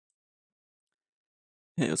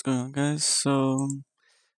Hey, what's going on, guys?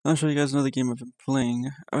 I'll show you guys another game I've been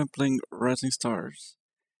playing. I've been playing Rising Stars,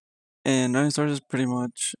 and Rising Stars is pretty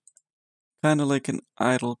much kind of like an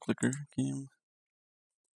idle clicker game.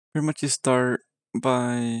 Pretty much you start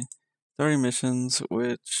by starting missions,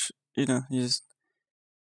 which you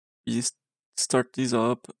start these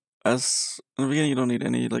up. As in the beginning, you don't need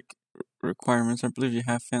any like requirements. I believe you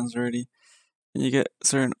have fans already, and you get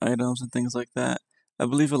certain items and things like that. I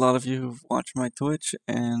believe a lot of you who've watched my Twitch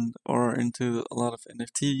and or into a lot of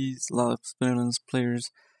NFTs, a lot of Spinnerlands players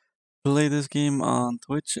play this game on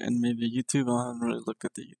Twitch and maybe YouTube. I haven't really looked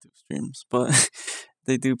at the YouTube streams, but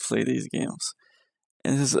they do play these games.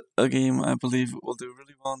 And this is a game I believe will do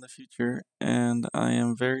really well in the future, and I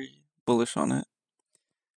am very bullish on it.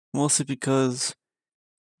 Mostly because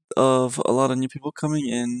of a lot of new people coming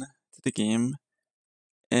in to the game,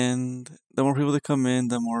 and the more people that come in,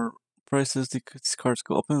 the more prices these cards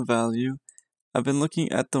go up in value. I've been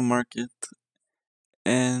looking at the market,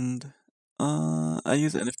 and I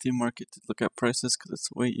use NFT market to look at prices because it's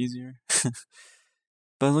way easier.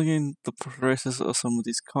 But looking at the prices of some of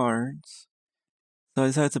these cards, so I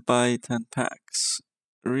decided to buy 10 packs.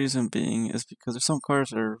 The reason being is because there's some cards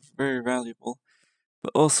that are very valuable,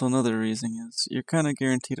 but also another reason is you're kind of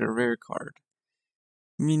guaranteed a rare card,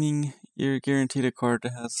 meaning you're guaranteed a card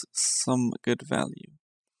that has some good value.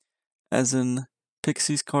 As in,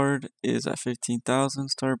 Pixie's card is at 15,000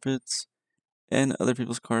 star bits, and other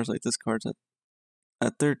people's cards like this card's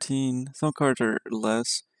at 13. Some cards are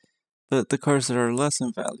less, but the cards that are less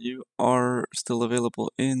in value are still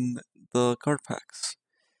available in the card packs.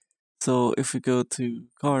 So if we go to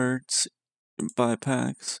cards, buy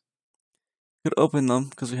packs, we could open them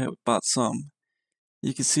because we have bought some.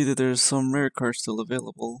 You can see that there's some rare cards still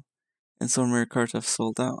available, and some rare cards have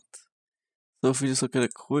sold out. So if we just look at a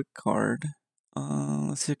quick card,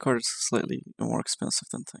 let's see a card is slightly more expensive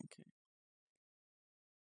than 10k.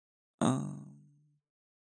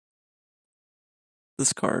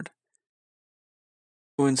 This card,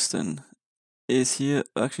 Winston, is he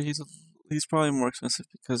actually he's probably more expensive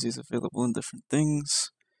because he's available in different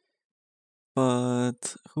things.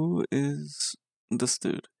 But who is this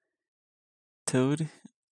dude? Toad,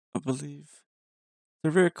 I believe. The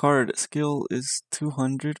rare card skill is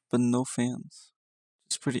 200, but no fans.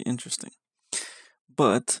 It's pretty interesting.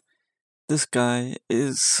 But this guy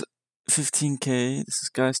is 15k. This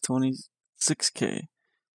guy's 26k,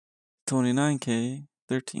 29k,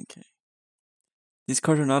 13k. These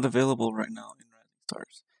cards are not available right now in Rising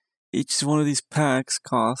Stars. Each one of these packs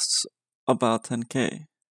costs about 10k.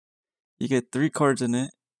 You get 3 cards in it.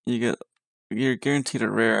 You're guaranteed a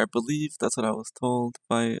rare. I believe that's what I was told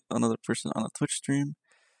by another person on a Twitch stream.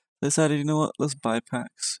 I decided, you know what, let's buy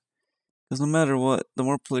packs. Because no matter what, the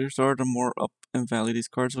more players there are, the more up in value these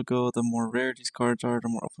cards will go. The more rare these cards are, the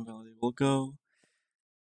more up in value they will go.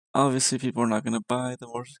 Obviously, people are not going to buy the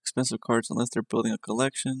more expensive cards unless they're building a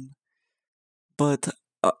collection. But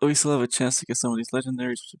we still have a chance to get some of these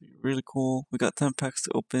legendaries, which would be really cool. We got 10 packs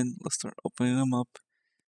to open. Let's start opening them up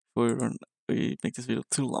before we make this video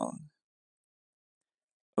too long.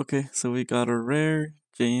 Okay, so we got a rare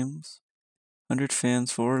James, 100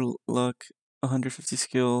 fans, 4 luck, 150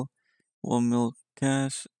 skill, 1 mil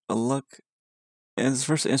cash, a luck, and it's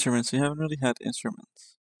first instruments. We haven't really had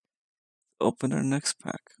instruments. Open our next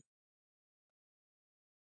pack.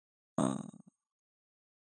 There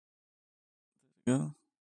we go.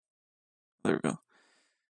 There we go.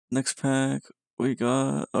 Next pack, we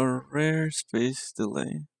got a rare space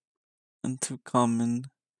delay and 2 common.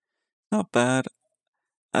 Not bad.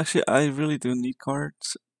 Actually, I really do need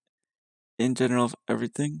cards in general of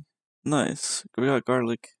everything. Nice. We got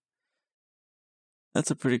garlic.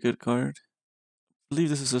 That's a pretty good card. I believe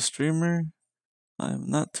this is a streamer. I'm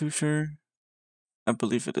not too sure. I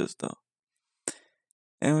believe it is though.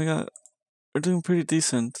 And we're doing pretty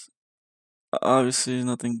decent. Obviously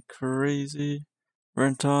nothing crazy.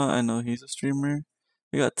 Renta, I know he's a streamer.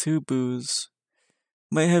 We got 2 boos.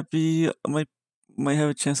 Might have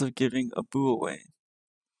a chance of giving a boo away.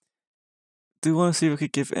 Do want to see if we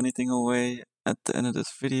could give anything away at the end of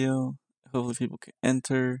this video. Hopefully people can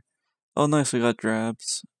enter. Oh nice, we got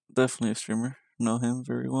Drabs. Definitely a streamer. Know him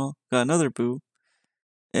very well. Got another boo.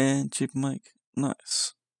 And Cheap Mike.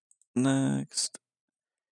 Nice. Next.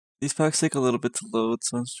 These packs take a little bit to load,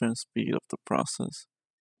 so I'm just trying to speed up the process.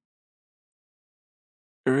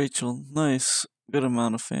 Rachel, nice. Good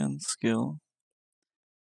amount of fan skill.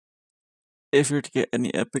 If you were to get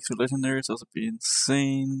any epics or legendaries, those would be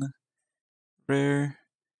insane. Rare.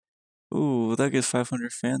 Ooh, that gets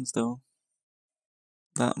 500 fans though.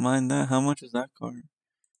 Not mind that. How much is that card?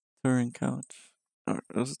 Turing couch. Or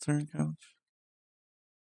was it Turing couch?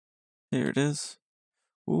 Here it is.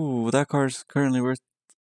 Ooh, that card's currently worth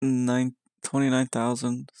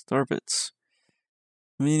 29,000 star bits,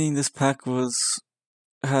 meaning this pack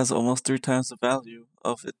has almost 3 times the value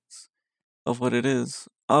of what it is.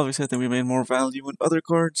 Obviously, I think we made more value in other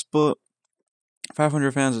cards, but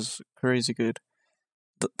 500 fans is crazy good.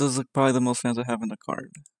 This is probably the most fans I have in the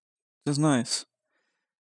card. Which is nice.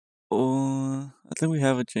 Oh, I think we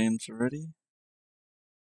have a James already.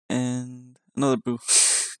 And another boo.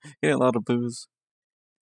 Getting a lot of boos.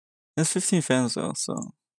 There's 15 fans though, so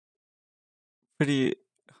pretty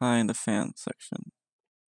high in the fan section.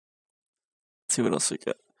 Let's see what else we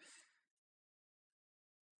get.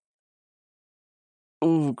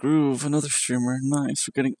 Oh, Groove, another streamer. Nice.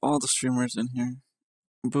 We're getting all the streamers in here.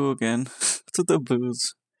 Boo again. To the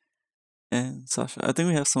boos. And Sasha. I think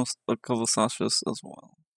we have a couple Sashas as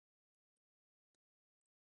well.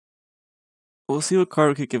 We'll see what card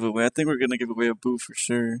we could give away. I think we're gonna give away a Boo for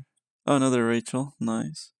sure. Oh, another Rachel.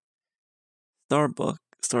 Nice. Box.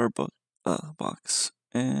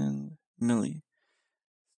 And Millie.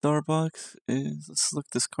 Starbucks is... Let's look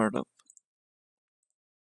this card up.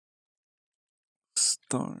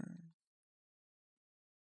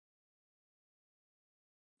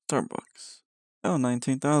 Starbucks. Oh,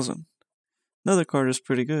 19,000. Another card is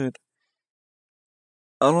pretty good.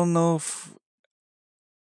 I don't know if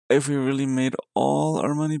we really made all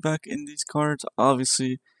our money back in these cards.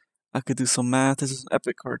 Obviously, I could do some math. This is an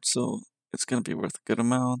epic card, so it's gonna be worth a good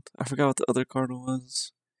amount. I forgot what the other card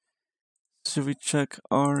was. Should we check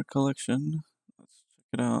our collection? Let's check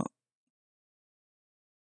it out.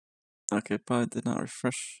 Okay, probably did not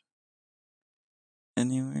refresh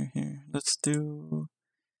anywhere here. Let's do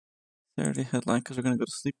Saturday headline because we're gonna go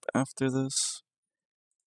to sleep after this.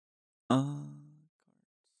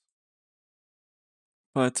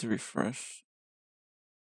 Probably to refresh.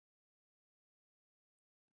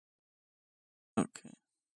 Okay.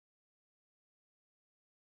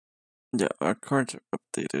 Yeah, our cards are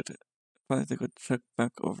updated. Probably to go check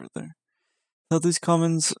back over there. So these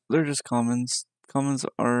commons, they're just commons. Commons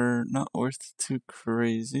are not worth too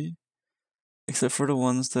crazy. Except for the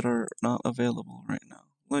ones that are not available right now.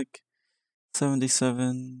 Like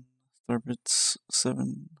 77 starbits,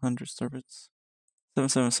 700 starbits,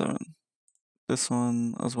 777. This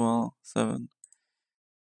one as well, 7.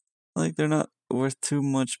 Like they're not worth too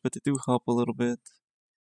much, but they do help a little bit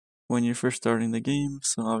when you're first starting the game.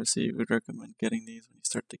 So obviously, we would recommend getting these when you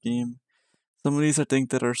start the game. Some of these I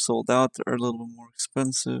think that are sold out are a little more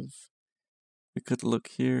expensive. We could look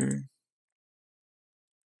here.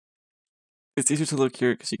 It's easier to look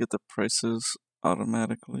here because you get the prices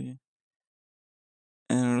automatically.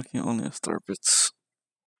 And we're looking only at star bits.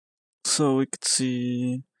 So we could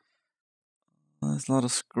see there's a lot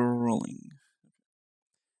of scrolling.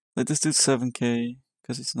 Like this dude's 7k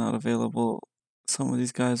because he's not available. Some of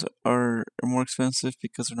these guys are more expensive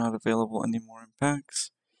because they're not available anymore in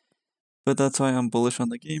packs. But that's why I'm bullish on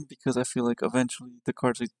the game, because I feel like eventually the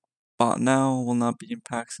cards we bought now will not be in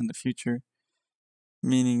packs in the future.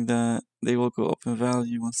 Meaning that they will go up in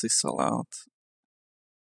value once they sell out.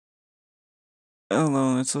 I don't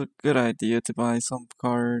know, it's a good idea to buy some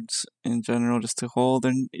cards in general just to hold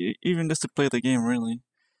and even just to play the game really.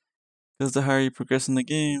 Because the higher you progress in the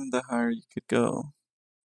game, the higher you could go.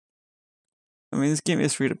 I mean, this game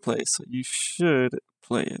is free to play, so you should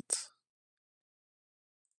play it.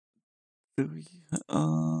 Do we?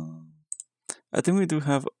 I think we do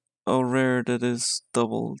have a rare that is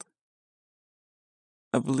doubled.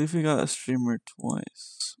 I believe we got a streamer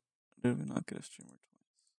twice. Did we not get a streamer twice?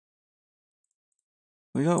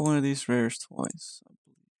 We got one of these rares twice, I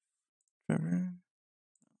believe. Trevor?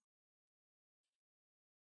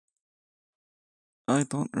 I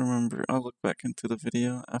don't remember. I'll look back into the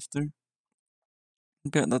video after.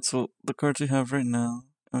 Okay, that's all the cards we have right now.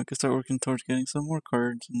 And we can start working towards getting some more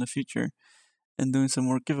cards in the future and doing some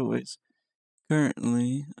more giveaways.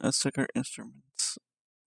 Currently, let's check our instruments.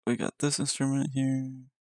 We got this instrument here.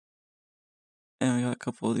 And we got a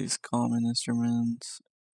couple of these common instruments.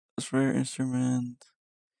 This rare instrument.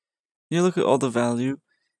 You look at all the value,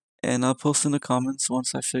 and I'll post in the comments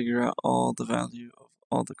once I figure out all the value of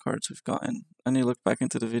all the cards we've gotten. I need to look back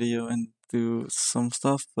into the video and do some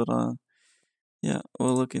stuff, but yeah,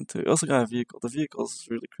 we'll look into it. Also got a vehicle. The vehicle is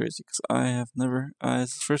really crazy because I have never.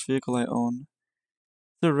 It's the first vehicle I own.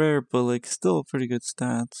 They're rare, but like still pretty good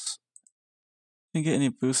stats. Didn't get any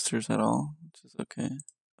boosters at all, which is okay.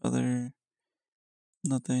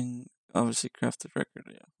 Nothing. Obviously, crafted record.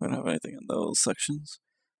 Yeah, we don't have anything in those sections.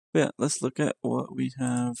 But yeah, let's look at what we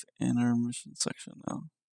have in our mission section now.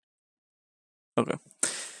 Okay.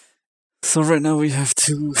 So right now we have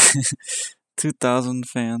 2,000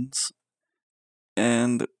 fans.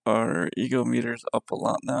 And our ego meter's up a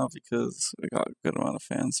lot now because we got a good amount of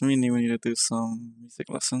fans. Me and you need to do some music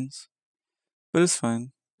lessons. But it's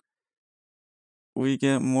fine. We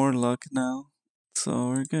get more luck now, so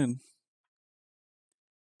we're good.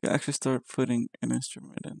 We actually start putting an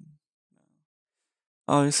instrument in.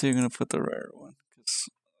 Obviously, you're gonna put the rare one, because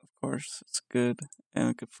of course it's good, and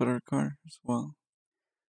we could put our car as well.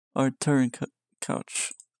 Our touring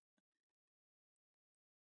couch.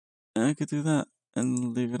 And I could do that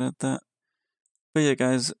and leave it at that. But yeah,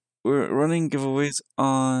 guys, we're running giveaways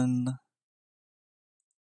on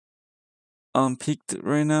Peaked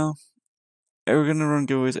right now. And we're gonna run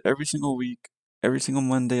giveaways every single week. Every single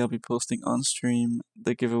Monday, I'll be posting on stream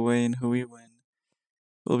the giveaway and who we win.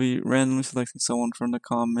 We'll be randomly selecting someone from the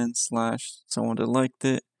comments / someone that liked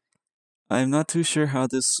it. I'm not too sure how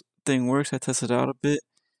this thing works. I tested it out a bit.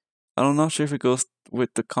 I'm not sure if it goes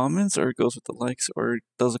with the comments or it goes with the likes or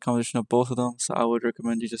does a combination of both of them. So I would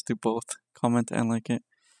recommend you just do both, comment and like it.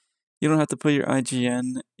 You don't have to put your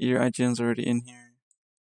IGN. Your IGN's already in here.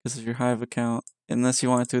 This is your Hive account. Unless you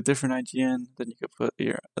want to do a different IGN, then you could put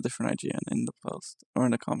a different IGN in the post or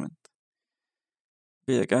in the comment.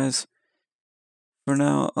 But yeah, guys. For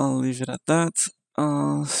now, I'll leave it at that.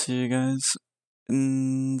 I'll see you guys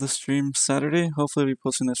in the stream Saturday. Hopefully, I'll be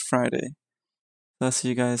posting this Friday. I'll see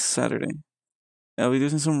you guys Saturday. I'll be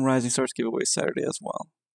doing some Rising Stars giveaways Saturday as well.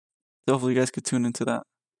 So hopefully, you guys could tune into that.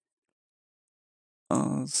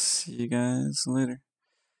 I'll see you guys later.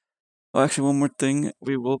 Oh, actually, one more thing.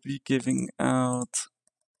 We will be giving out.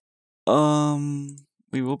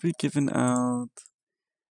 We will be giving out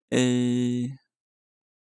a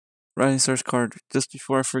Rising Stars card just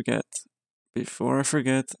before I forget. Before I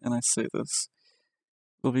forget, and I say this.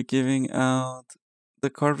 We'll be giving out the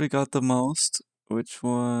card we got the most, which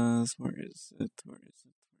was where is it?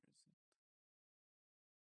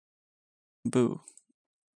 Boo.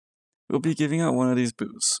 We'll be giving out one of these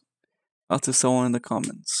boos out to someone in the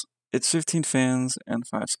comments. It's 15 fans and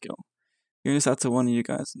 5 skill. Giving this out to one of you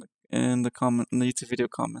guys in the YouTube video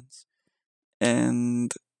comments,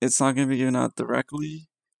 and it's not gonna be given out directly.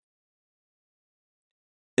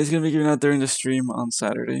 It's gonna be given out during the stream on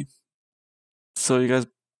Saturday. So you guys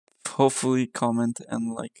hopefully comment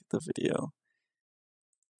and like the video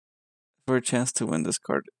for a chance to win this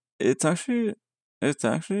card. It's actually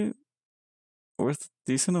worth a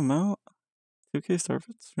decent amount. 2K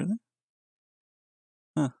Starfits, really?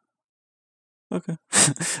 Huh. Okay.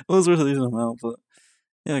 It was worth a decent amount, but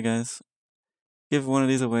yeah, guys. Give one of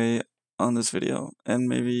these away on this video and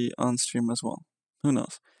maybe on stream as well. Who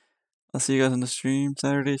knows? I'll see you guys on the stream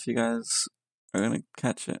Saturday if you guys are gonna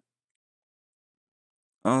catch it.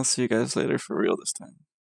 I'll see you guys later for real this time.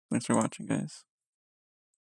 Thanks for watching, guys.